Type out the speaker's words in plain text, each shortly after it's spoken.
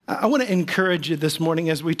I want to encourage you this morning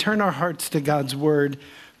as we turn our hearts to God's word,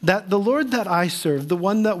 that the Lord that I serve, the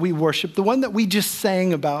one that we worship, the one that we just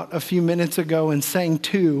sang about a few minutes ago and sang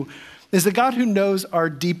to, is a God who knows our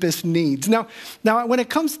deepest needs. Now, when it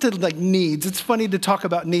comes to needs, it's funny to talk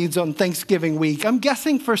about needs on Thanksgiving week. I'm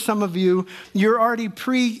guessing for some of you, you're already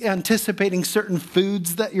pre-anticipating certain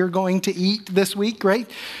foods that you're going to eat this week, right?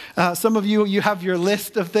 Some of you have your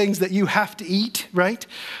list of things that you have to eat, right?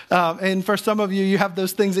 And for some of you, you have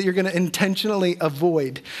those things that you're going to intentionally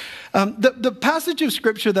avoid. The passage of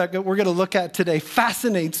scripture that we're going to look at today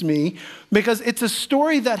fascinates me because it's a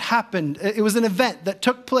story that happened. It was an event that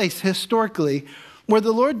took place historically where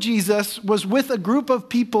the Lord Jesus was with a group of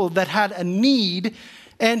people that had a need,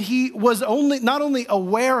 and he was not only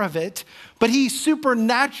aware of it, but he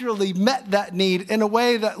supernaturally met that need in a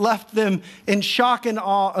way that left them in shock and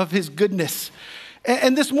awe of his goodness.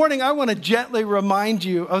 And this morning, I want to gently remind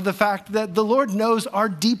you of the fact that the Lord knows our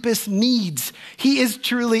deepest needs. He is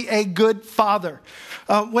truly a good father.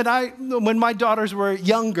 When my daughters were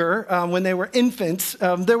younger, when they were infants,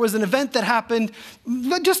 there was an event that happened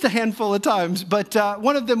just a handful of times. But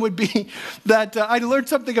one of them would be that I learned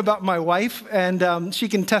something about my wife, and she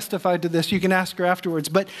can testify to this. You can ask her afterwards.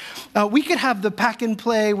 But we could have the pack and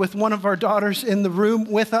play with one of our daughters in the room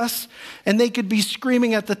with us, and they could be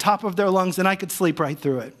screaming at the top of their lungs, and I could sleep right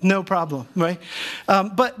through it. No problem, right?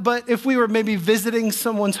 But if we were maybe visiting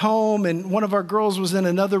someone's home and one of our girls was in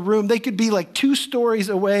another room, they could be like 2 stories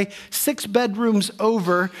away, 6 bedrooms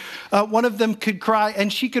over. One of them could cry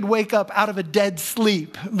and she could wake up out of a dead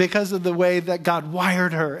sleep because of the way that God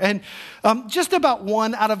wired her. And just about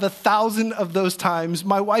 1 out of 1,000 of those times,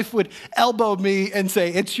 my wife would elbow me and say,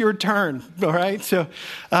 "It's your turn," all right? So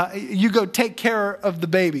you go take care of the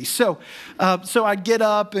baby. So I'd get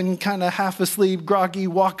up and kind of half asleep, groggy,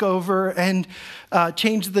 walk over and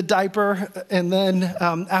change the diaper. And then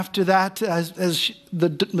after that, as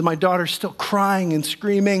my daughter's still crying and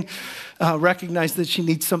screaming, recognize that she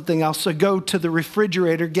needs something else. So go to the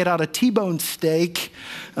refrigerator, get out a T-bone steak,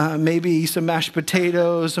 maybe some mashed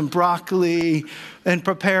potatoes, some broccoli, and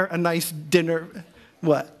prepare a nice dinner.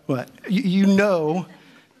 What? You know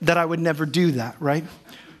that I would never do that, right?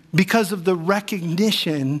 Because of the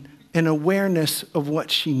recognition and awareness of what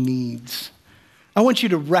she needs. I want you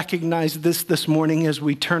to recognize this morning as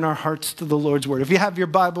we turn our hearts to the Lord's word. If you have your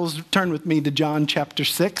Bibles, turn with me to John chapter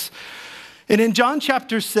 6. And in John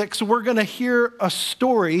chapter 6, we're going to hear a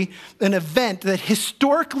story, an event that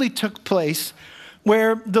historically took place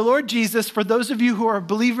where the Lord Jesus, for those of you who are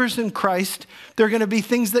believers in Christ, there are going to be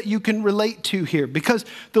things that you can relate to here. Because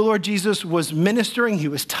the Lord Jesus was ministering, he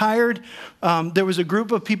was tired. There was a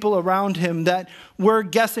group of people around him that we're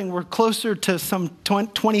guessing were closer to some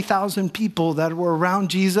 20,000 people that were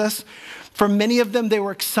around Jesus. For many of them, they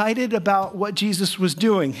were excited about what Jesus was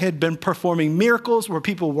doing. He had been performing miracles where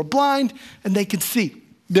people were blind and they could see.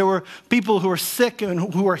 There were people who were sick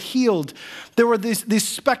and who were healed. There were these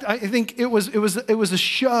I think it was a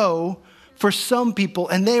show for some people,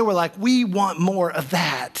 and they were like, "We want more of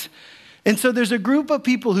that." And so there's a group of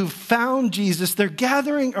people who found Jesus. They're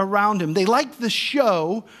gathering around him. They like the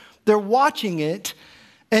show. They're watching it.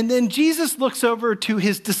 And then Jesus looks over to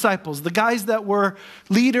his disciples, the guys that were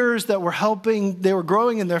leaders, that were helping. They were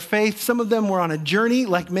growing in their faith. Some of them were on a journey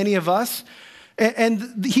like many of us.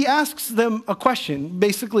 And he asks them a question,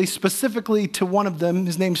 basically specifically to one of them.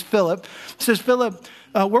 His name's Philip. He says, "Philip,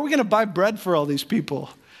 where are we going to buy bread for all these people?"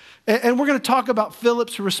 And we're going to talk about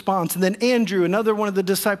Philip's response, and then Andrew, another one of the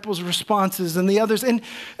disciples' responses, and the others. And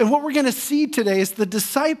what we're going to see today is the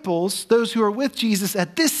disciples, those who are with Jesus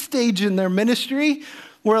at this stage in their ministry,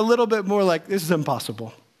 were a little bit more like, "This is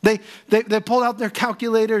impossible." They pulled out their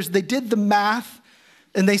calculators, they did the math,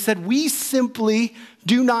 and they said, "We simply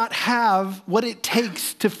do not have what it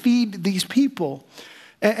takes to feed these people."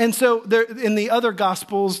 And so there, in the other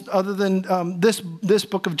Gospels, other than this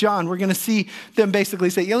book of John, we're going to see them basically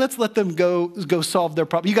say, "Yeah, let's let them go solve their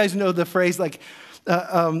problem." You guys know the phrase like,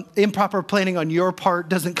 improper planning on your part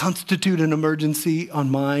doesn't constitute an emergency on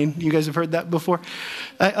mine. You guys have heard that before?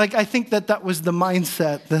 I think that was the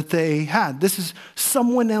mindset that they had. This is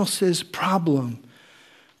someone else's problem.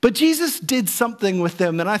 But Jesus did something with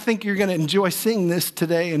them, and I think you're going to enjoy seeing this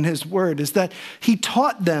today in his word, is that he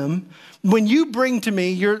taught them, when you bring to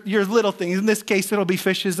me your little things, in this case, it'll be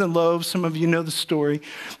fishes and loaves. Some of you know the story.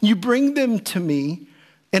 You bring them to me,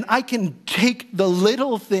 and I can take the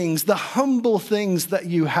little things, the humble things that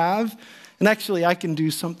you have, and actually I can do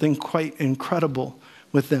something quite incredible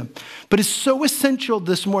with them. But it's so essential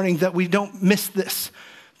this morning that we don't miss this,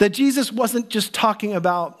 that Jesus wasn't just talking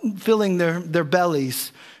about filling their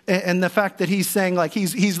bellies, and the fact that he's saying like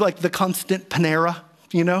he's like the constant Panera,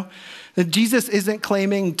 you know? That Jesus isn't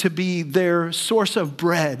claiming to be their source of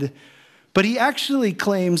bread, but he actually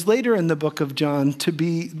claims later in the book of John to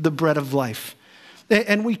be the bread of life.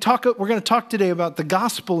 And we're going to talk today about the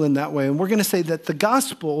gospel in that way. And we're going to say that the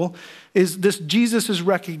gospel is this Jesus'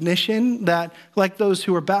 recognition that, like those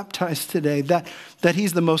who are baptized today, that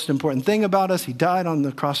he's the most important thing about us. He died on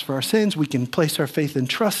the cross for our sins. We can place our faith and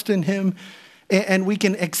trust in him. And we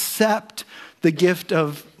can accept the gift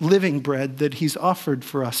of living bread that he's offered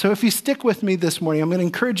for us. So if you stick with me this morning, I'm going to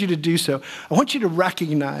encourage you to do so. I want you to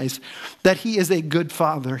recognize that he is a good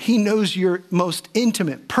father. He knows your most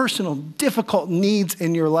intimate, personal, difficult needs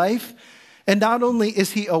in your life. And not only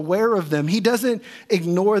is he aware of them, he doesn't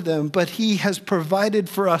ignore them, but he has provided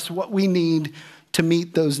for us what we need to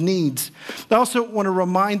meet those needs. I also want to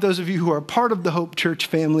remind those of you who are part of the Hope Church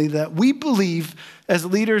family that we believe as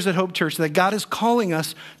leaders at Hope Church that God is calling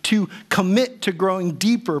us to commit to growing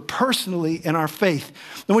deeper personally in our faith.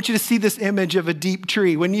 I want you to see this image of a deep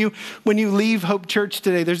tree. When you leave Hope Church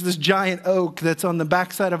today, there's this giant oak that's on the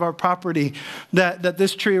backside of our property that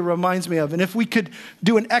this tree reminds me of. And if we could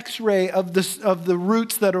do an x-ray of the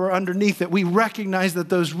roots that are underneath it, we recognize that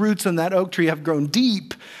those roots on that oak tree have grown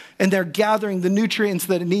deep, and they're gathering the nutrients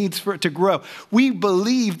that it needs for it to grow. We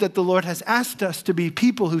believe that the Lord has asked us to be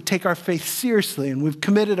people who take our faith seriously, and we've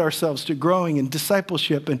committed ourselves to growing in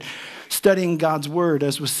discipleship and studying God's word,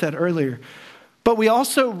 as was said earlier. But we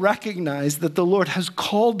also recognize that the Lord has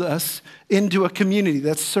called us into a community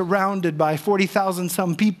that's surrounded by 40,000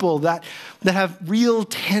 some people that have real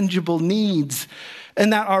tangible needs.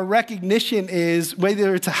 And that our recognition is,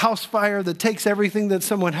 whether it's a house fire that takes everything that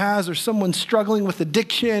someone has, or someone struggling with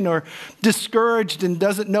addiction, or discouraged and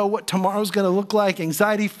doesn't know what tomorrow's going to look like,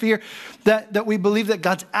 anxiety, fear, that we believe that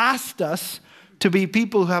God's asked us to be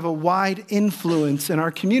people who have a wide influence in our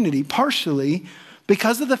community, partially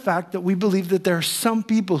because of the fact that we believe that there are some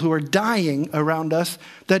people who are dying around us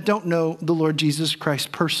that don't know the Lord Jesus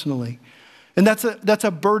Christ personally. And that's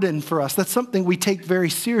a burden for us. That's something we take very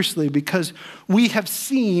seriously because we have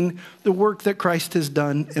seen the work that Christ has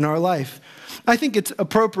done in our life. I think it's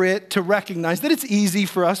appropriate to recognize that it's easy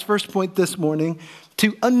for us, first point this morning,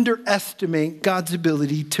 to underestimate God's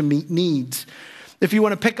ability to meet needs. If you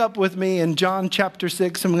want to pick up with me in John chapter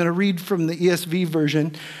 6, I'm going to read from the ESV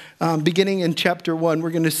version. Beginning in chapter 1,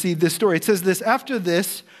 we're going to see this story. It says this: "After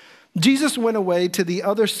this, Jesus went away to the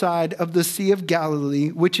other side of the Sea of Galilee,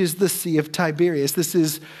 which is the Sea of Tiberias." This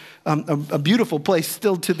is a beautiful place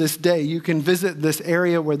still to this day. You can visit this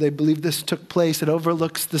area where they believe this took place. It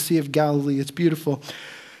overlooks the Sea of Galilee. It's beautiful.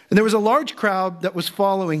 And there was a large crowd that was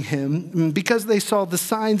following him because they saw the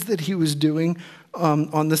signs that he was doing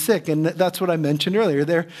on the sick. And that's what I mentioned earlier.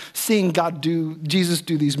 They're seeing Jesus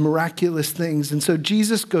do these miraculous things. And so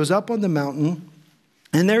Jesus goes up on the mountain,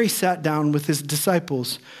 and there he sat down with his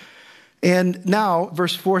disciples. And now,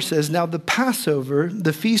 verse 4 says, "Now the Passover,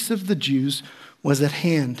 the feast of the Jews, was at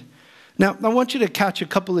hand." Now, I want you to catch a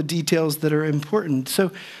couple of details that are important.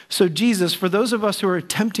 So Jesus, for those of us who are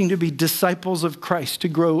attempting to be disciples of Christ, to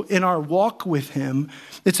grow in our walk with him,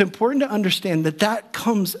 it's important to understand that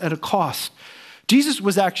comes at a cost. Jesus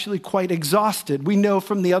was actually quite exhausted. We know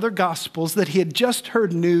from the other Gospels that he had just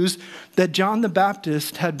heard news that John the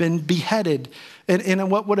Baptist had been beheaded in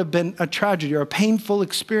what would have been a tragedy or a painful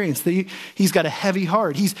experience. That he's got a heavy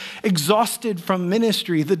heart. He's exhausted from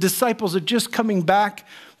ministry. The disciples are just coming back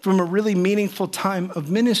from a really meaningful time of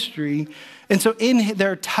ministry. And so in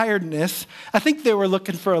their tiredness, I think they were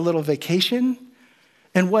looking for a little vacation.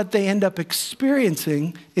 And what they end up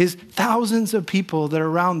experiencing is thousands of people that are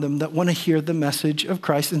around them that want to hear the message of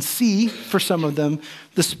Christ and see, for some of them,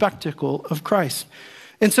 the spectacle of Christ.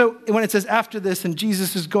 And so when it says after this and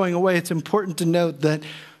Jesus is going away, it's important to note that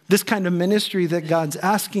this kind of ministry that God's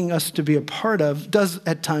asking us to be a part of does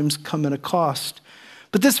at times come at a cost.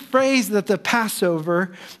 But this phrase that the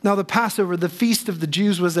Passover, the feast of the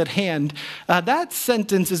Jews was at hand, that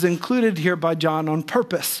sentence is included here by John on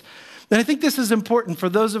purpose. And I think this is important for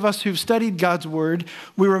those of us who've studied God's word.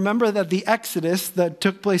 We remember that the Exodus that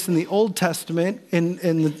took place in the Old Testament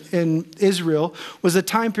in Israel was a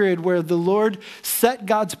time period where the Lord set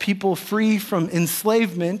God's people free from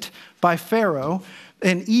enslavement by Pharaoh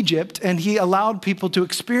in Egypt, and he allowed people to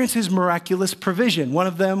experience his miraculous provision. One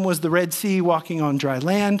of them was the Red Sea, walking on dry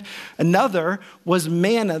land. Another was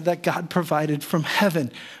manna that God provided from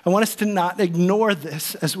heaven. I want us to not ignore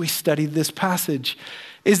this as we study this passage.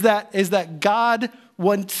 Is that God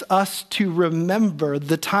wants us to remember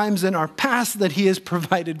the times in our past that he has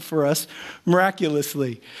provided for us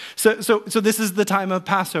miraculously. So this is the time of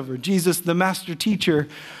Passover. Jesus, the master teacher,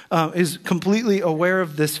 is completely aware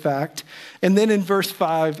of this fact. And then in verse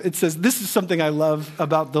 5, it says, this is something I love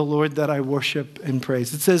about the Lord that I worship and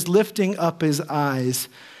praise. It says, lifting up his eyes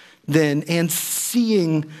then and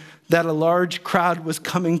seeing that a large crowd was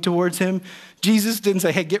coming towards him. Jesus didn't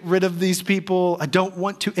say, hey, get rid of these people. I don't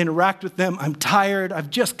want to interact with them. I'm tired. I've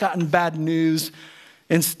just gotten bad news.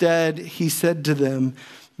 Instead, he said to them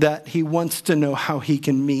that he wants to know how he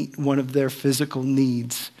can meet one of their physical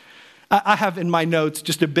needs. I have in my notes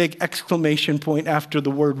just a big exclamation point after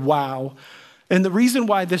the word wow. And the reason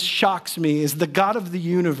why this shocks me is the God of the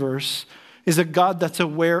universe is a God that's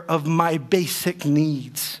aware of my basic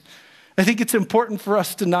needs. I think it's important for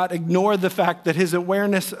us to not ignore the fact that his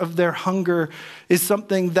awareness of their hunger is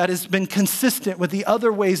something that has been consistent with the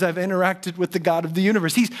other ways I've interacted with the God of the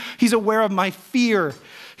universe. He's aware of my fear.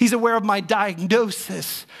 He's aware of my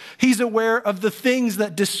diagnosis. He's aware of the things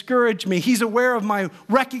that discourage me. He's aware of my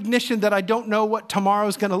recognition that I don't know what tomorrow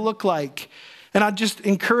is going to look like. And I just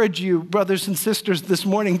encourage you, brothers and sisters, this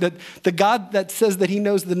morning that the God that says that he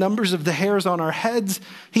knows the numbers of the hairs on our heads,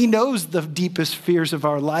 he knows the deepest fears of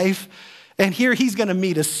our life. And here he's going to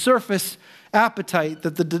meet a surface appetite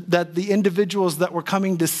that the individuals that were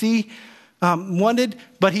coming to see wanted,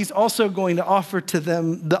 but he's also going to offer to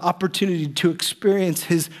them the opportunity to experience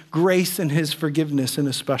his grace and his forgiveness in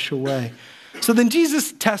a special way. So then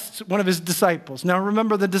Jesus tests one of his disciples. Now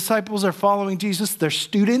remember, the disciples are following Jesus. They're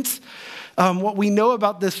students. What we know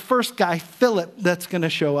about this first guy, Philip, that's going to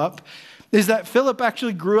show up, is that Philip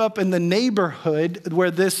actually grew up in the neighborhood where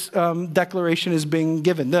this declaration is being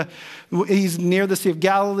given. He's near the Sea of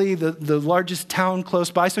Galilee, the largest town close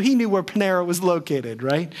by, so he knew where Panera was located,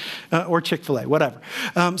 right? Or Chick-fil-A, whatever.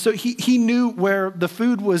 So he knew where the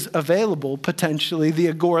food was available, potentially, the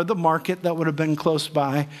agora, the market that would have been close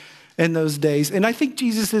by in those days. And I think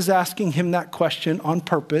Jesus is asking him that question on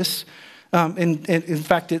purpose. And in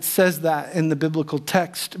fact, it says that in the biblical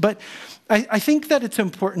text. But I think that it's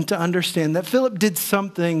important to understand that Philip did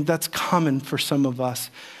something that's common for some of us.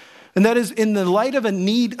 And that is, in the light of a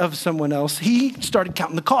need of someone else, he started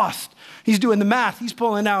counting the cost. He's doing the math. He's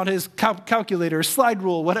pulling out his calculator, slide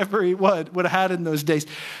rule, whatever he would have had in those days.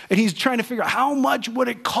 And he's trying to figure out how much would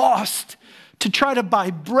it cost to try to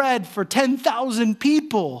buy bread for 10,000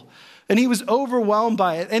 people. And he was overwhelmed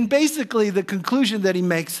by it. And basically the conclusion that he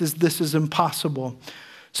makes is this is impossible.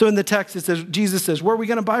 So in the text it says, Jesus says, where are we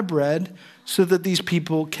going to buy bread so that these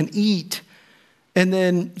people can eat? And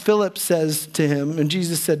then Philip says to him, and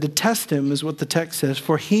Jesus said to test him is what the text says,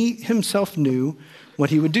 for he himself knew what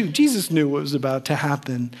he would do. Jesus knew what was about to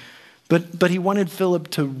happen. But he wanted Philip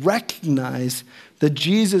to recognize that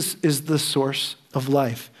Jesus is the source of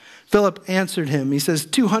life. Philip answered him. He says,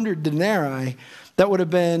 200 denarii. That would have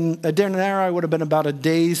been, a denarii would have been about a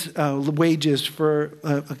day's wages for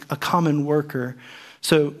a common worker.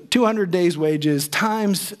 So 200 days' wages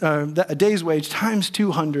times, a day's wage times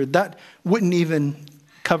 200, that wouldn't even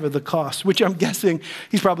cover the cost, which I'm guessing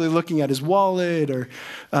he's probably looking at his wallet or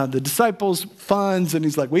the disciples' funds, and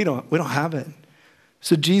he's like, we don't have it.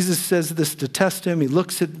 So Jesus says this to test him. He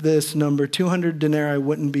looks at this number, 200 denarii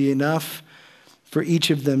wouldn't be enough for each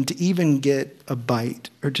of them to even get a bite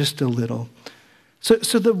or just a little.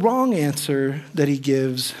 So the wrong answer that he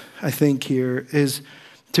gives, I think here, is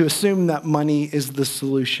to assume that money is the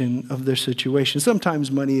solution of their situation.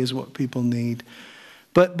 Sometimes money is what people need.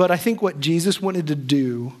 But I think what Jesus wanted to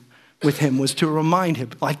do with him was to remind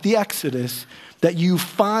him, like the Exodus, that you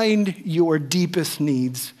find your deepest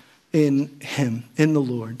needs in him, in the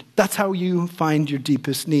Lord. That's how you find your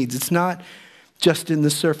deepest needs. It's not just in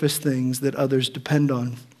the surface things that others depend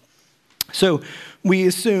on. So they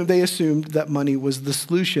assumed that money was the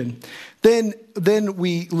solution. Then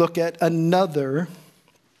we look at another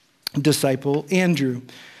disciple, Andrew.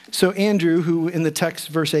 So Andrew, who in the text,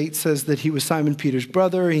 verse 8, says that he was Simon Peter's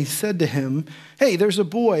brother, he said to him, hey, there's a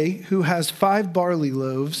boy who has 5 barley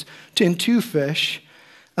loaves and 2 fish.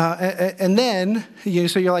 And then,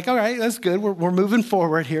 so you're like, all right, that's good. We're moving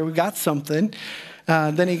forward here. We got something.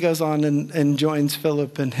 Then he goes on and joins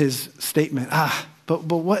Philip in his statement. But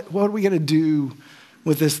what are we going to do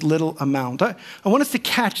with this little amount? I want us to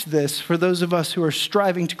catch this for those of us who are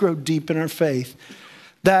striving to grow deep in our faith.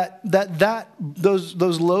 Those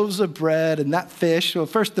loaves of bread and that fish. So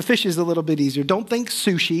first, the fish is a little bit easier. Don't think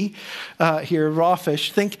sushi here, raw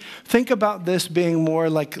fish. Think about this being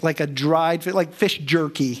more like a dried, like fish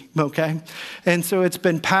jerky, okay? And so it's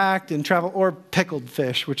been packed and traveled, or pickled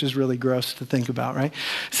fish, which is really gross to think about, right?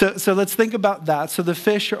 So let's think about that. So the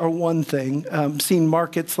fish are one thing. Seen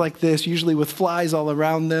markets like this, usually with flies all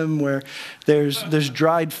around them, where there's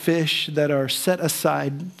dried fish that are set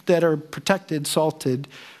aside, that are protected, salted,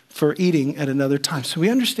 for eating at another time. So we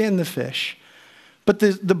understand the fish. But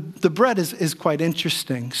the bread is quite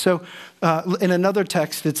interesting. So in another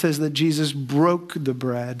text, it says that Jesus broke the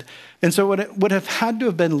bread. And so it would have had to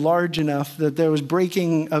have been large enough that there was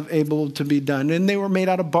breaking able to be done. And they were made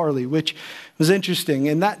out of barley, which was interesting.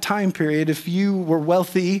 In that time period, if you were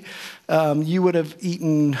wealthy, you would have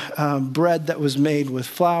eaten bread that was made with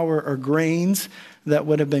flour or grains that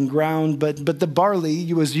would have been ground, but the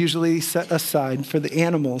barley was usually set aside for the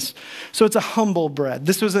animals. So it's a humble bread.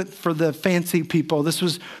 This wasn't for the fancy people. This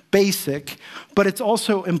was basic, but it's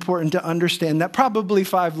also important to understand that probably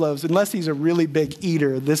 5 loaves, unless he's a really big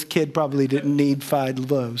eater, this kid probably didn't need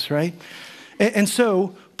 5 loaves, right? And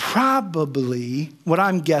so probably, what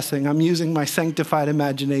I'm guessing, I'm using my sanctified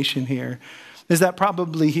imagination here, is that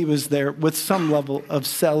probably he was there with some level of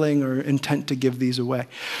selling or intent to give these away.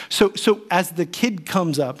 So as the kid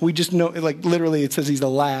comes up, we just know, like literally it says he's a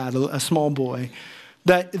lad, a small boy,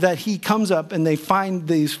 that he comes up and they find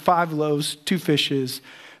these 5 loaves, 2 fishes,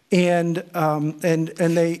 and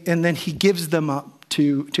then he gives them up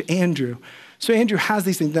to Andrew. So Andrew has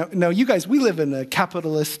these things. Now, you guys, we live in a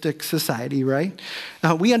capitalistic society, right?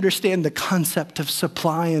 We understand the concept of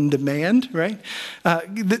supply and demand, right?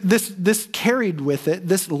 This carried with it,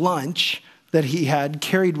 this lunch that he had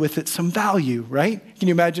carried with it some value, right? Can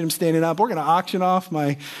you imagine him standing up? We're going to auction off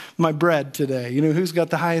my bread today. You know, who's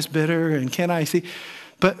got the highest bidder and can I see?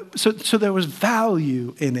 But so there was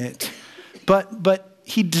value in it. But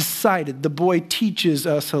he decided, the boy teaches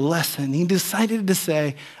us a lesson. He decided to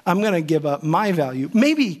say, I'm going to give up my value.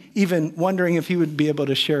 Maybe even wondering if he would be able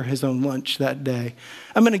to share his own lunch that day.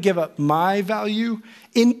 I'm going to give up my value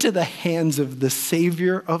into the hands of the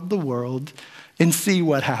Savior of the world and see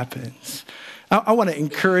what happens. I want to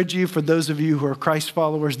encourage you, for those of you who are Christ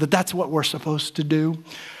followers, that that's what we're supposed to do.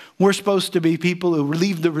 We're supposed to be people who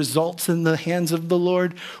leave the results in the hands of the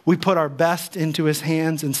Lord. We put our best into his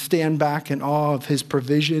hands and stand back in awe of his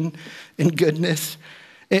provision and goodness.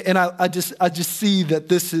 And I just see that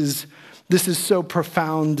this is so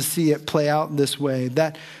profound to see it play out this way.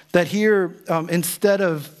 That here, instead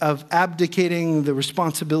of abdicating the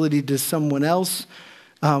responsibility to someone else,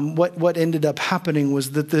 what ended up happening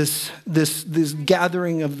was that this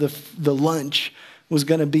gathering of the lunch was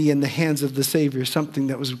going to be in the hands of the Savior, something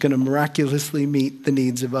that was going to miraculously meet the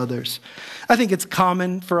needs of others. I think it's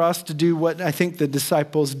common for us to do what I think the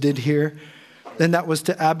disciples did here, and that was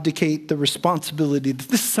to abdicate the responsibility that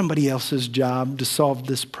this is somebody else's job to solve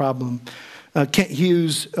this problem. Kent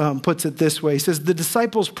Hughes puts it this way. He says, the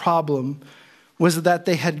disciples' problem was that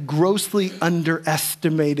they had grossly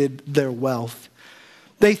underestimated their wealth.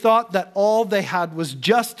 They thought that all they had was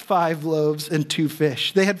just 5 loaves and 2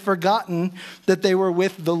 fish. They had forgotten that they were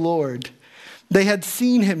with the Lord. They had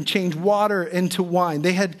seen him change water into wine.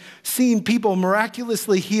 They had seen people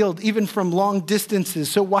miraculously healed, even from long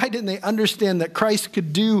distances. So why didn't they understand that Christ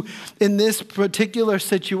could do in this particular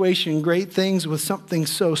situation great things with something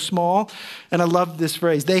so small? And I love this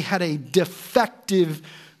phrase. They had a defective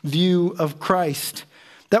view of Christ.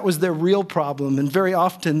 That was their real problem. And very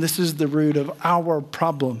often, this is the root of our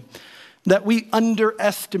problem, that we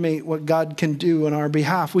underestimate what God can do on our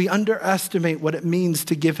behalf. We underestimate what it means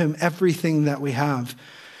to give him everything that we have.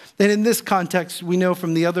 And in this context, we know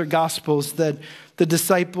from the other Gospels that the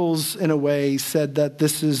disciples, in a way, said that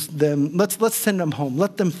this is them. Let's send them home.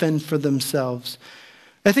 Let them fend for themselves.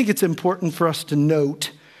 I think it's important for us to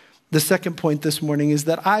note the second point this morning is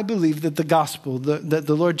that I believe that the gospel, that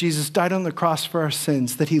the Lord Jesus died on the cross for our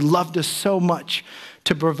sins, that he loved us so much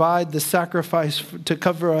to provide the sacrifice to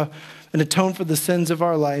cover and atone for the sins of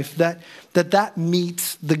our life, that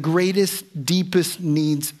meets the greatest, deepest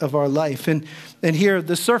needs of our life. And here,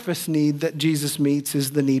 the surface need that Jesus meets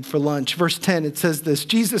is the need for lunch. Verse 10, it says this,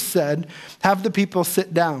 Jesus said, have the people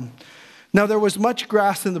sit down. Now there was much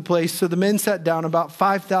grass in the place, so the men sat down, about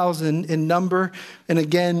 5,000 in number. And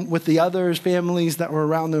again, with the others, families that were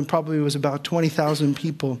around them, probably was about 20,000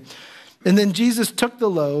 people. And then Jesus took the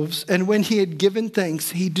loaves, and when he had given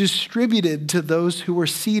thanks, he distributed to those who were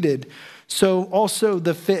seated. So also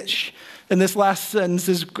the fish. And this last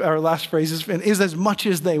sentence or last phrase is as much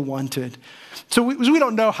as they wanted. So we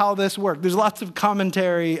don't know how this worked. There's lots of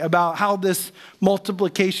commentary about how this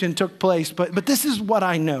multiplication took place, but this is what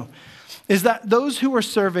I know, is that those who were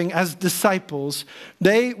serving as disciples,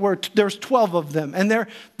 there's 12 of them, and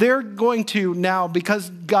they're going to now, because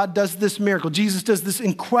God does this miracle, Jesus does this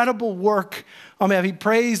incredible work. He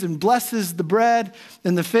prays and blesses the bread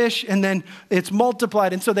and the fish, and then it's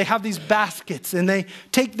multiplied. And so they have these baskets, and they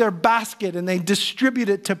take their basket and they distribute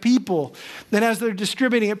it to people. And as they're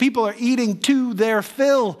distributing it, people are eating to their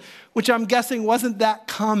fill, which I'm guessing wasn't that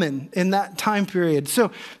common in that time period. So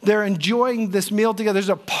they're enjoying this meal together. There's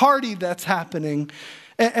a party that's happening.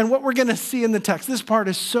 And what we're going to see in the text, this part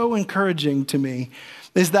is so encouraging to me,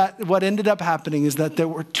 is that what ended up happening is that there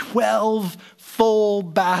were 12 full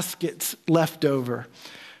baskets left over.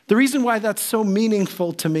 The reason why that's so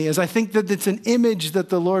meaningful to me is I think that it's an image that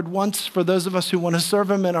the Lord wants for those of us who want to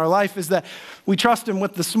serve him in our life, is that we trust him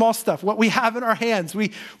with the small stuff, what we have in our hands. We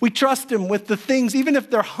trust him with the things, even if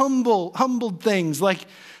they're humbled things like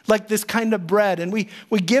this kind of bread. And we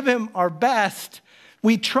give him our best.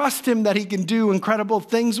 We trust him that he can do incredible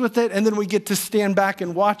things with it. And then we get to stand back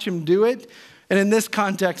and watch him do it. And in this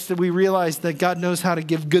context, we realize that God knows how to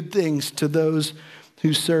give good things to those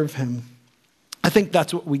who serve him. I think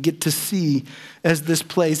that's what we get to see as this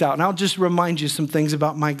plays out. And I'll just remind you some things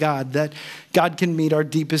about my God, that God can meet our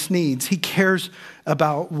deepest needs. He cares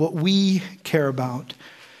about what we care about.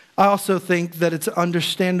 I also think that it's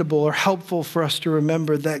understandable or helpful for us to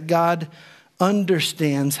remember that God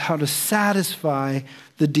understands how to satisfy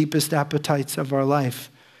the deepest appetites of our life.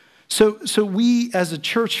 So we as a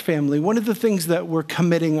church family, one of the things that we're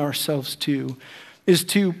committing ourselves to is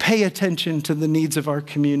to pay attention to the needs of our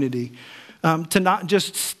community. To not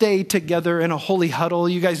just stay together in a holy huddle.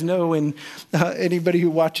 You guys know, and anybody who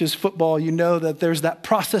watches football, you know that there's that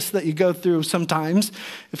process that you go through sometimes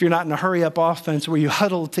if you're not in a hurry-up offense where you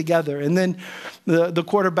huddle together. And then the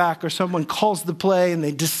quarterback or someone calls the play and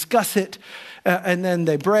they discuss it, and then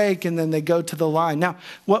they break, and then they go to the line. Now,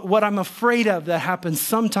 what I'm afraid of that happens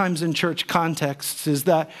sometimes in church contexts is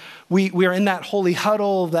that we are in that holy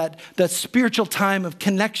huddle, that spiritual time of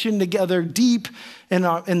connection together deep in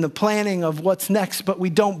the planning of what's next, but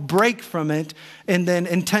we don't break from it and then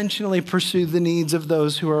intentionally pursue the needs of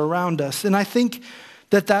those who are around us. And I think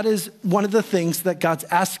that is one of the things that God's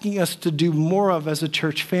asking us to do more of as a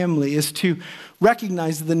church family, is to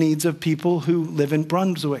recognize the needs of people who live in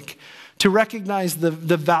Brunswick, to recognize the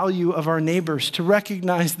value of our neighbors, to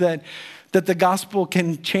recognize that the gospel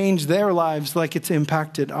can change their lives like it's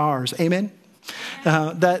impacted ours. Amen?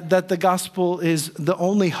 That the gospel is the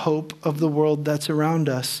only hope of the world that's around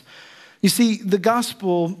us. You see, the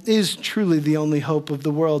gospel is truly the only hope of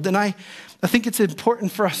the world. And I think it's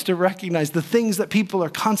important for us to recognize the things that people are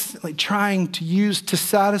constantly trying to use to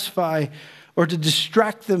satisfy or to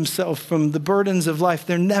distract themselves from the burdens of life.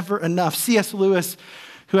 They're never enough. C.S. Lewis,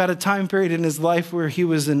 who had a time period in his life where he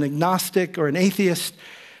was an agnostic or an atheist,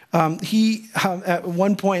 he at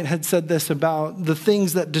one point had said this about the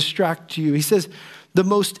things that distract you. He says, the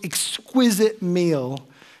most exquisite meal,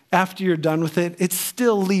 after you're done with it, it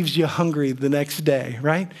still leaves you hungry the next day,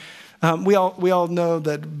 right? We all know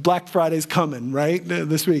that Black Friday's coming, right,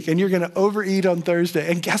 this week, and you're going to overeat on Thursday.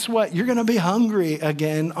 And guess what? You're going to be hungry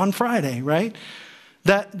again on Friday, right?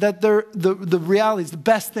 That the realities, the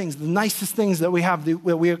best things, the nicest things that we have,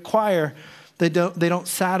 that we acquire, they don't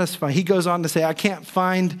satisfy. He goes on to say, I can't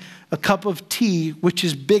find a cup of tea which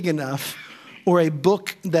is big enough or a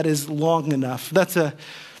book that is long enough. That's a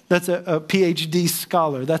PhD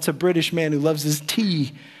scholar. That's a British man who loves his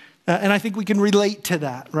tea. And I think we can relate to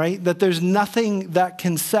that, right? That there's nothing that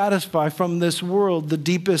can satisfy from this world the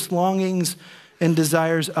deepest longings and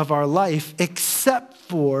desires of our life except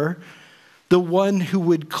for the one who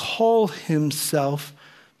would call himself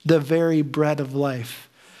the very bread of life.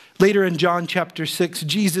 Later in John chapter 6,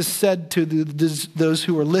 Jesus said to those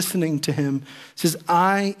who were listening to him, says,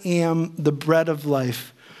 I am the bread of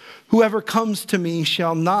life. Whoever comes to me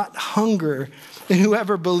shall not hunger, and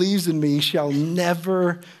whoever believes in me shall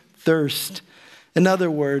never thirst. In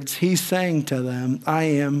other words, he's saying to them, I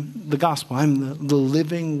am the gospel. I'm the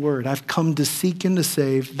living word. I've come to seek and to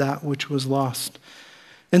save that which was lost.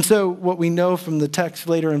 And so what we know from the text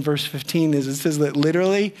later in verse 15 is it says that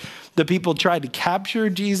literally the people tried to capture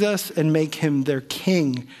Jesus and make him their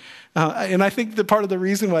king. And I think that part of the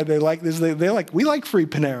reason why they like this, we like free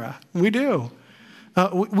Panera. We do.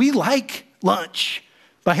 We like lunch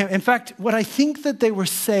by him. In fact, what I think that they were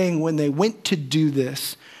saying when they went to do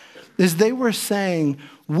this is they were saying,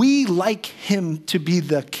 we like him to be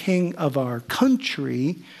the king of our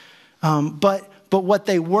country, but But what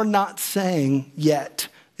they were not saying yet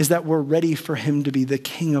is that we're ready for him to be the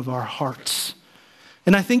king of our hearts.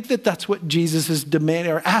 And I think that that's what Jesus is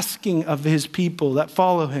demanding or asking of his people that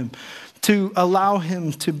follow him, to allow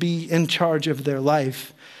him to be in charge of their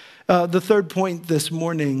life. The third point this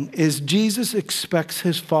morning is Jesus expects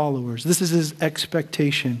his followers, this is his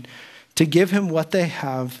expectation, to give him what they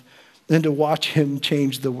have and to watch him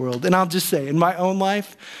change the world. And I'll just say, in my own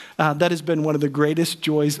life, that has been one of the greatest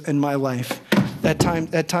joys in my life. At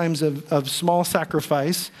times of small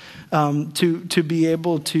sacrifice, to be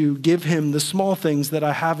able to give him the small things that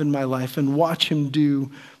I have in my life and watch him do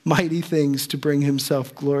mighty things to bring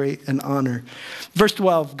himself glory and honor. Verse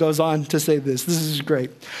 12 goes on to say this. This is great.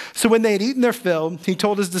 So when they had eaten their fill, he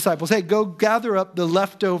told his disciples, hey, go gather up the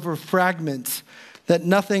leftover fragments that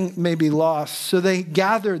nothing may be lost. So they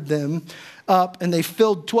gathered them up and they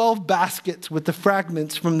filled 12 baskets with the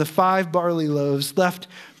fragments from the 5 barley loaves left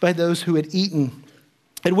by those who had eaten.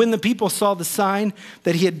 And when the people saw the sign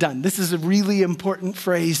that he had done, this is a really important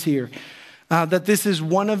phrase here, that this is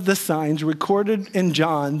one of the signs recorded in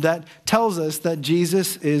John that tells us that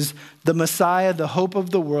Jesus is the Messiah, the hope of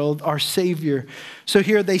the world, our Savior. So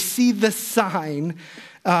here they see the sign,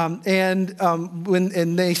 and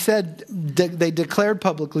they said, they declared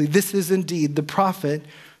publicly, this is indeed the prophet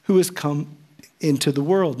who has come into the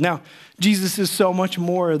world. Now, Jesus is so much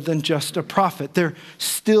more than just a prophet. They're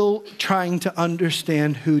still trying to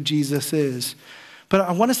understand who Jesus is. But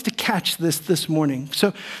I want us to catch this morning.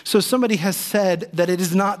 So somebody has said that it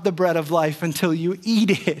is not the bread of life until you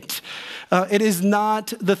eat it. It is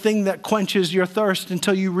not the thing that quenches your thirst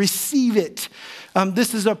until you receive it.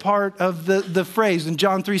 This is a part of the phrase in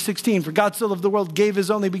John 3:16, for God so loved the world, gave his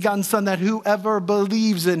only begotten son, that whoever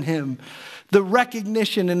believes in him. The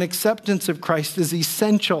recognition and acceptance of Christ is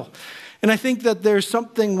essential. And I think that there's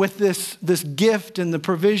something with this gift and the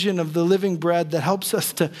provision of the living bread that helps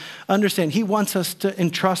us to understand. He wants us to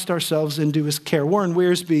entrust ourselves into his care. Warren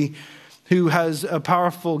Wiersbe, who has a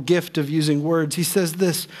powerful gift of using words, he says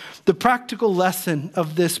this, the practical lesson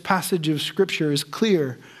of this passage of scripture is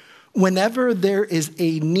clear. Whenever there is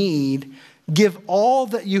a need, give all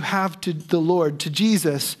that you have to the Lord, to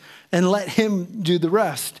Jesus, and let him do the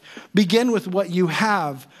rest. Begin with what you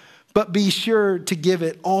have, but be sure to give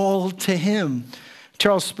it all to him.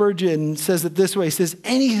 Charles Spurgeon says it this way. He says,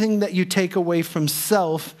 anything that you take away from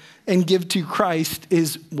self and give to Christ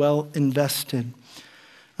is well invested.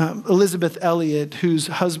 Elizabeth Elliot, whose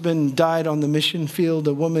husband died on the mission field,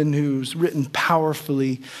 a woman who's written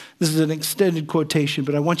powerfully. This is an extended quotation,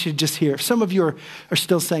 but I want you to just hear. Some of you are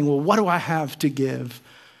still saying, well, what do I have to give?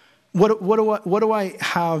 What do I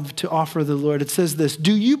have to offer the Lord? It says this,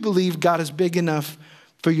 do you believe God is big enough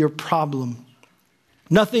for your problem?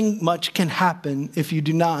 Nothing much can happen if you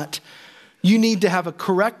do not. You need to have a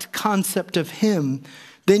correct concept of him.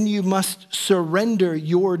 Then you must surrender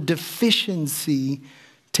your deficiency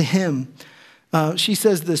to him. She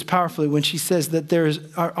says this powerfully when she says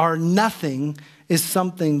that our nothing is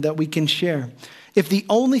something that we can share. If the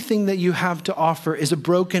only thing that you have to offer is a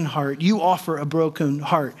broken heart, you offer a broken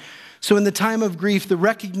heart. So in the time of grief, the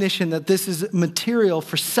recognition that this is material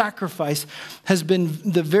for sacrifice has been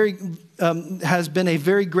a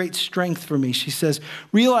very great strength for me. She says,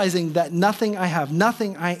 realizing that nothing I have,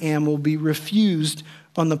 nothing I am will be refused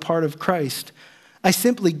on the part of Christ. I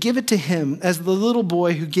simply give it to him as the little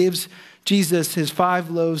boy who gives Jesus his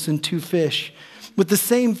 5 loaves and 2 fish, with the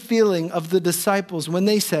same feeling of the disciples when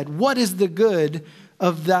they said, what is the good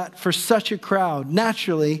of that for such a crowd?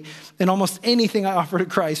 Naturally, in almost anything I offer to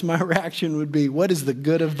Christ, my reaction would be, what is the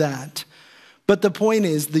good of that? But the point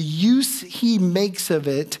is, the use he makes of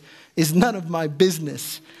it is none of my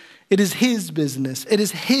business. It is his business. It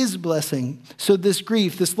is his blessing. So this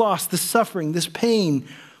grief, this loss, this suffering, this pain,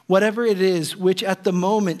 whatever it is, which at the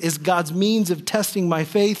moment is God's means of testing my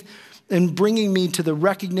faith and bringing me to the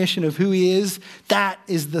recognition of who he is, that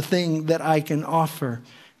is the thing that I can offer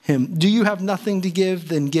him. Do you have nothing to give?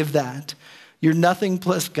 Then give that. Your nothing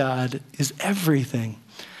plus God is everything.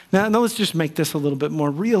 Now let's just make this a little bit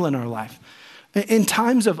more real in our life. In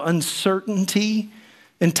times of uncertainty,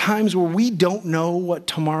 in times where we don't know what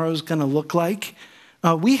tomorrow's going to look like,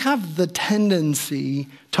 we have the tendency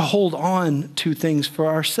to hold on to things for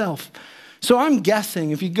ourselves, So I'm guessing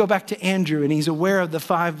if you go back to Andrew and he's aware of the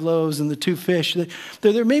 5 loaves and the 2 fish, that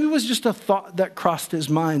there maybe was just a thought that crossed his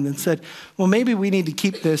mind and said, well, maybe we need to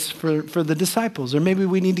keep this for the disciples, or maybe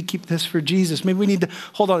we need to keep this for Jesus. Maybe we need to,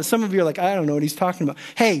 hold on. Some of you are like, I don't know what he's talking about.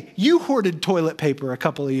 Hey, you hoarded toilet paper a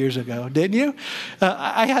couple of years ago, didn't you?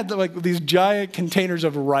 I had these giant containers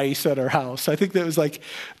of rice at our house. I think that was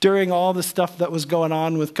during all the stuff that was going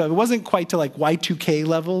on with COVID. It wasn't quite to Y2K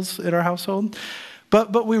levels in our household.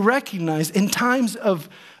 But we recognize in times of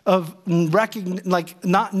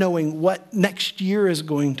not knowing what next year is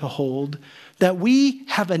going to hold, that we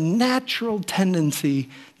have a natural tendency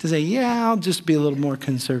to say, yeah, I'll just be a little more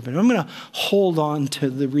conservative. I'm going to hold on to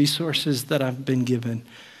the resources that I've been given.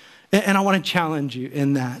 And I want to challenge you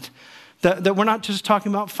in that we're not just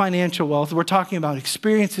talking about financial wealth. We're talking about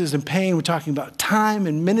experiences and pain. We're talking about time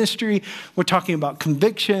and ministry. We're talking about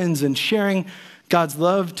convictions and sharing God's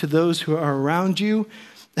love to those who are around you.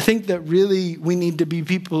 I think that really we need to be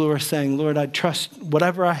people who are saying, Lord, I trust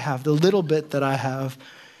whatever I have, the little bit that I have,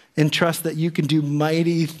 and trust that you can do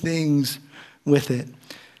mighty things with it.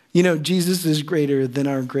 You know, Jesus is greater than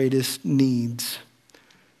our greatest needs.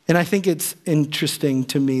 And I think it's interesting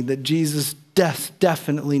to me that Jesus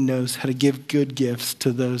definitely knows how to give good gifts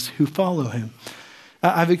to those who follow him.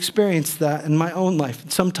 I've experienced that in my own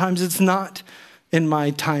life. Sometimes it's not in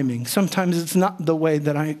my timing. Sometimes it's not the way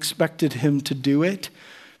that I expected him to do it.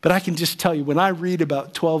 But I can just tell you, when I read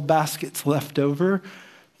about 12 baskets left over,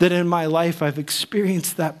 that in my life I've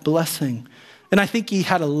experienced that blessing. And I think he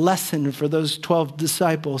had a lesson for those 12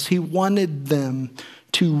 disciples. He wanted them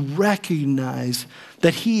to recognize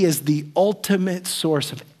that he is the ultimate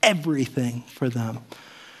source of everything for them.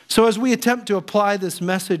 So as we attempt to apply this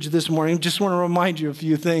message this morning, I just want to remind you of a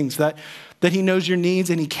few things, that he knows your needs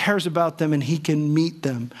and he cares about them and he can meet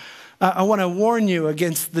them. I want to warn you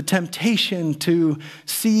against the temptation to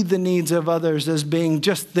see the needs of others as being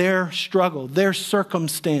just their struggle, their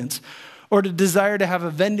circumstance, or to desire to have a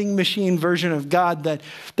vending machine version of God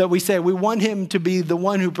that we say we want him to be the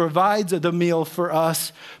one who provides the meal for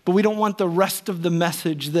us, but we don't want the rest of the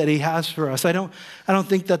message that he has for us. I don't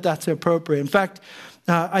think that that's appropriate. In fact,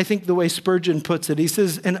 I think the way Spurgeon puts it, he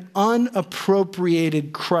says, an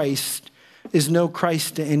unappropriated Christ is no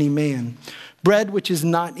Christ to any man. Bread which is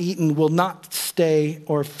not eaten will not stay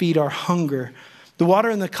or feed our hunger. The water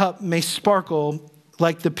in the cup may sparkle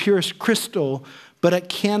like the purest crystal, but it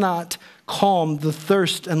cannot calm the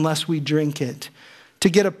thirst unless we drink it. To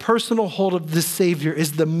get a personal hold of the Savior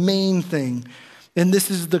is the main thing. And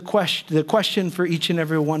this is the question for each and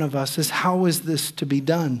every one of us is, how is this to be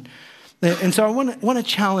done? And so I want to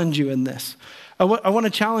challenge you in this. I want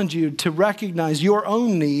to challenge you to recognize your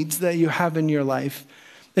own needs that you have in your life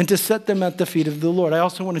and to set them at the feet of the Lord. I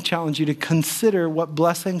also want to challenge you to consider what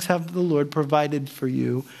blessings have the Lord provided for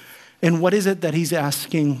you and what is it that he's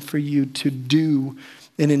asking for you to do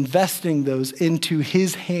in investing those into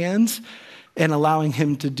his hands and allowing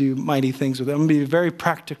him to do mighty things with it. I'm going to be very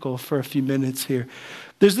practical for a few minutes here.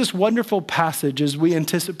 There's this wonderful passage as we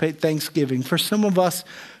anticipate Thanksgiving. For some of us,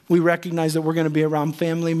 we recognize that we're going to be around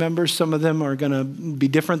family members. Some of them are going to be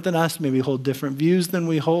different than us, maybe hold different views than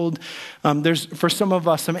we hold. There's, for some of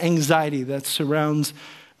us, some anxiety that surrounds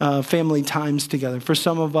family times together. For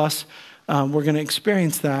some of us, we're going to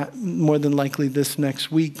experience that more than likely this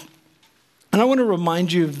next week. And I want to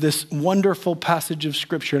remind you of this wonderful passage of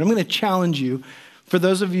Scripture. And I'm going to challenge you, for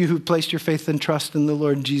those of you who've placed your faith and trust in the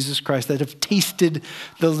Lord Jesus Christ, that have tasted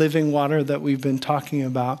the living water that we've been talking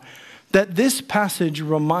about, that this passage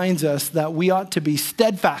reminds us that we ought to be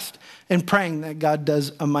steadfast in praying that God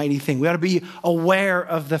does a mighty thing. We ought to be aware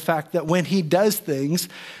of the fact that when he does things,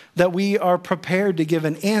 that we are prepared to give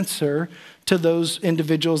an answer to those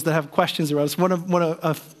individuals that have questions around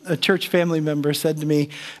us. A church family member said to me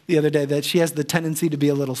the other day that she has the tendency to be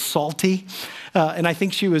a little salty. And I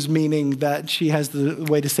think she was meaning that she has the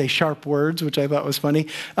way to say sharp words, which I thought was funny.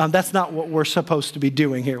 That's not what we're supposed to be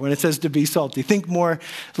doing here when it says to be salty. Think more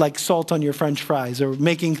like salt on your French fries or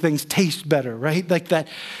making things taste better, right? Like that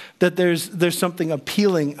there's something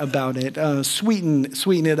appealing about it.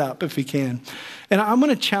 Sweeten it up if you can. And I'm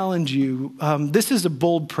going to challenge you. This is a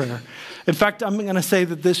bold prayer. In fact, I'm going to say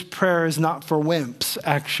that this prayer is not for wimps,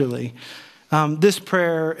 actually. This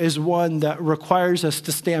prayer is one that requires us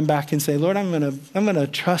to stand back and say, Lord, I'm going to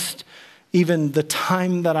trust even the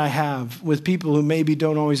time that I have with people who maybe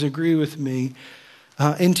don't always agree with me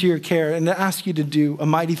into your care and to ask you to do a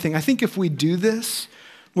mighty thing. I think if we do this,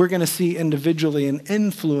 we're going to see individually an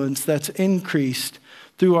influence that's increased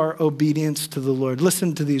through our obedience to the Lord.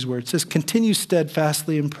 Listen to these words. It says, continue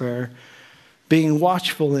steadfastly in prayer, being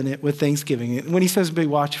watchful in it with thanksgiving. When he says be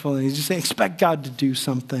watchful, and he's just saying, expect God to do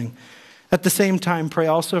something. At the same time, pray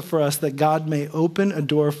also for us that God may open a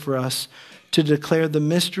door for us to declare the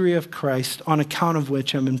mystery of Christ, on account of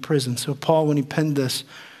which I'm in prison. So Paul, when he penned this,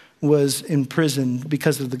 was in prison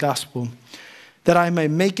because of the gospel. That I may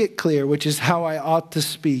make it clear, which is how I ought to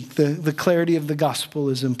speak. The clarity of the gospel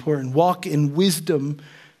is important. Walk in wisdom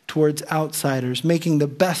towards outsiders, making the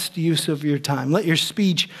best use of your time. Let your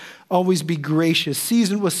speech always be gracious,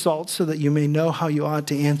 seasoned with salt, so that you may know how you ought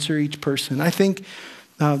to answer each person. I think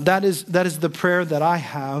that is the prayer that I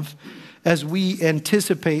have as we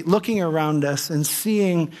anticipate looking around us and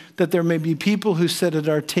seeing that there may be people who sit at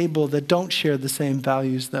our table that don't share the same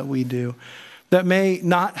values that we do, that may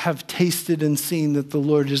not have tasted and seen that the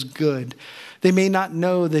Lord is good. They may not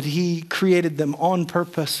know that he created them on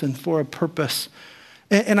purpose and for a purpose.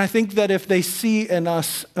 And I think that if they see in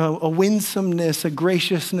us a winsomeness, a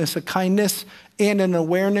graciousness, a kindness, and an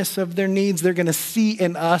awareness of their needs, they're going to see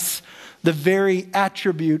in us the very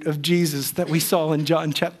attribute of Jesus that we saw in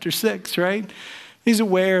John chapter 6, right? He's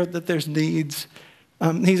aware that there's needs.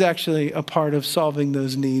 He's actually a part of solving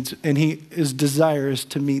those needs, and his desire is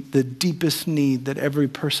to meet the deepest need that every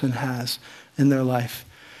person has in their life.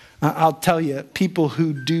 I'll tell you, people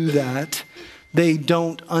who do that, they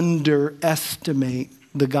don't underestimate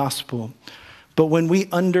the gospel. But when we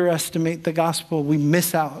underestimate the gospel, we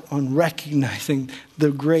miss out on recognizing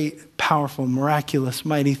the great, powerful, miraculous,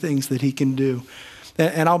 mighty things that he can do.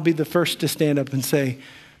 And I'll be the first to stand up and say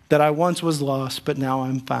that I once was lost, but now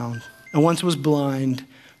I'm found. I once was blind,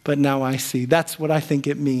 but now I see. That's what I think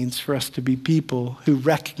it means for us to be people who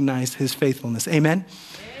recognize his faithfulness. Amen?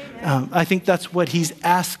 I think that's what he's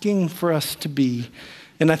asking for us to be.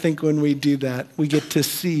 And I think when we do that, we get to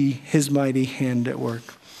see his mighty hand at work.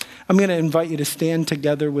 I'm going to invite you to stand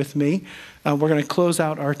together with me. We're going to close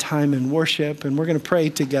out our time in worship, and we're going to pray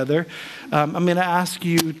together. I'm going to ask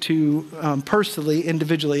you to personally,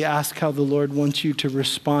 individually ask how the Lord wants you to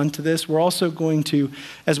respond to this. We're also going to,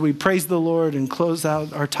 as we praise the Lord and close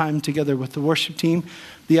out our time together with the worship team,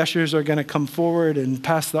 the ushers are going to come forward and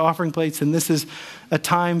pass the offering plates. And this is a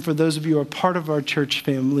time for those of you who are part of our church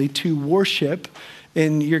family to worship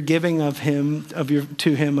in your giving to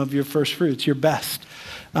him of your first fruits, your best.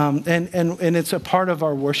 And it's a part of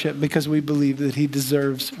our worship because we believe that he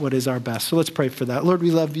deserves what is our best. So let's pray for that. Lord,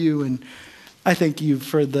 we love you, and I thank you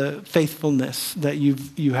for the faithfulness that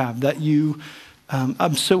you have, that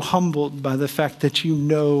I'm so humbled by the fact that you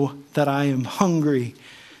know that I am hungry,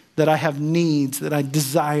 that I have needs, that I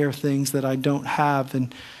desire things that I don't have.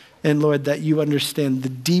 And Lord, that you understand the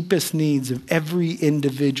deepest needs of every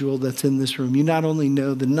individual that's in this room. You not only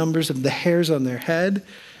know the numbers of the hairs on their head,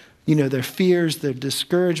 you know their fears, their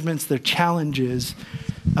discouragements, their challenges.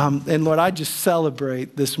 And Lord, I just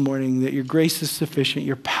celebrate this morning that your grace is sufficient,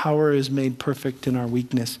 your power is made perfect in our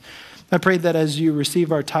weakness. I pray that as you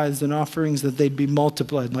receive our tithes and offerings, that they'd be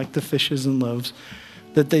multiplied like the fishes and loaves,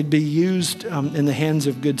 that they'd be used in the hands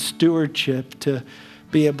of good stewardship to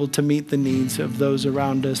be able to meet the needs of those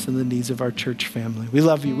around us and the needs of our church family. We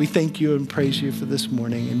love you. We thank you and praise you for this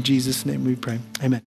morning. In Jesus' name we pray. Amen.